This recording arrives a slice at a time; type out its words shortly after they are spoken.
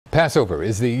Passover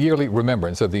is the yearly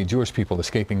remembrance of the Jewish people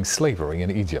escaping slavery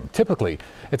in Egypt. Typically,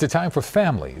 it's a time for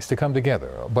families to come together,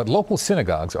 but local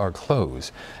synagogues are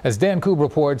closed. As Dan Koob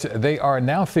reports, they are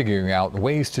now figuring out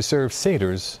ways to serve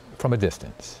Seders from a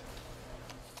distance.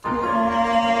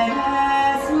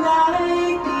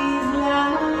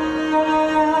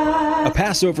 A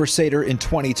Passover Seder in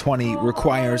 2020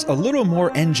 requires a little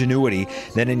more ingenuity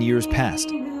than in years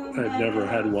past. I've never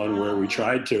had one where we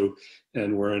tried to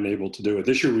and were unable to do it.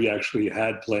 This year we actually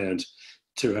had planned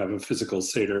to have a physical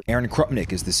Seder. Aaron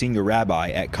Krupnick is the senior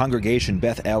rabbi at Congregation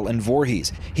Beth El in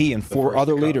Voorhees. He and four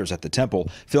other leaders at the temple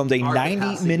filmed a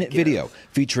 90-minute video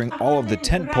featuring all of the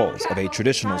tent poles of a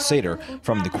traditional Seder,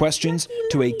 from the questions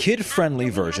to a kid-friendly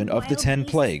version of the 10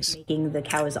 plagues. Making the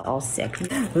cows all sick.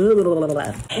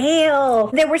 Hail!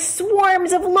 There were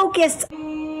swarms of locusts.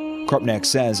 Krupnick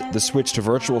says the switch to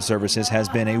virtual services has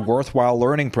been a worthwhile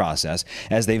learning process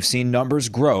as they've seen numbers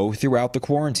grow throughout the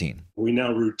quarantine. We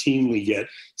now routinely get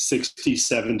 60,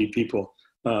 70 people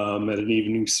at an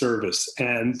evening service,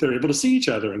 and they're able to see each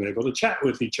other and they're able to chat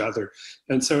with each other.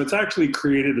 And so it's actually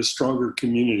created a stronger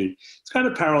community. It's kind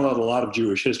of paralleled a lot of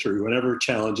Jewish history. Whenever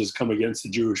challenges come against the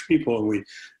Jewish people and we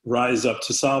rise up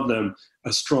to solve them,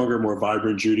 a stronger, more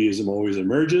vibrant Judaism always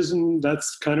emerges, and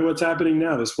that's kind of what's happening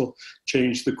now. This will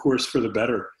change the course for the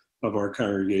better of our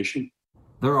congregation.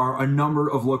 There are a number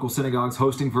of local synagogues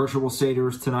hosting virtual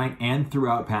Seders tonight and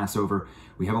throughout Passover.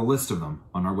 We have a list of them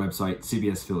on our website,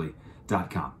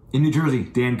 cbsphilly.com. In New Jersey,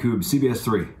 Dan Koob, CBS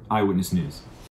 3 Eyewitness News.